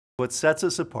What sets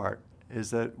us apart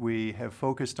is that we have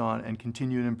focused on and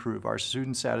continue to improve our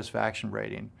student satisfaction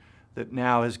rating that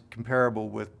now is comparable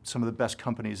with some of the best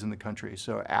companies in the country.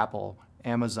 So Apple,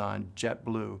 Amazon,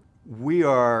 JetBlue. We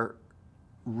are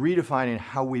redefining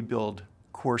how we build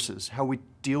courses, how we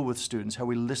deal with students, how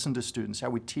we listen to students, how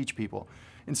we teach people.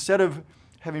 Instead of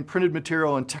having printed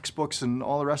material and textbooks and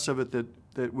all the rest of it that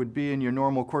would be in your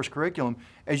normal course curriculum,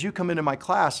 as you come into my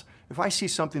class, if I see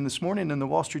something this morning in the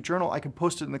Wall Street Journal, I can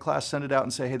post it in the class, send it out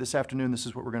and say, hey, this afternoon, this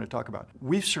is what we're going to talk about.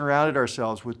 We've surrounded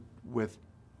ourselves with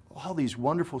all these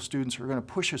wonderful students who are going to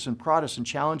push us and prod us and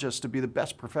challenge us to be the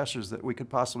best professors that we could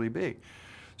possibly be.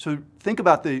 So think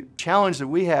about the challenge that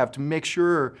we have to make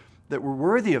sure that we're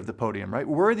worthy of the podium, right?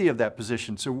 Worthy of that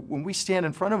position. So when we stand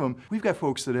in front of them, we've got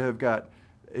folks that have got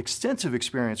extensive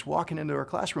experience walking into our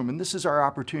classroom, and this is our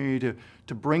opportunity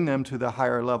to bring them to the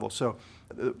higher level. So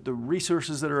the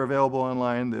resources that are available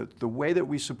online, the way that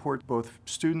we support both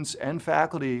students and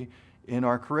faculty in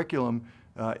our curriculum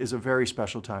is a very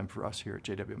special time for us here at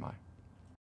JWMI.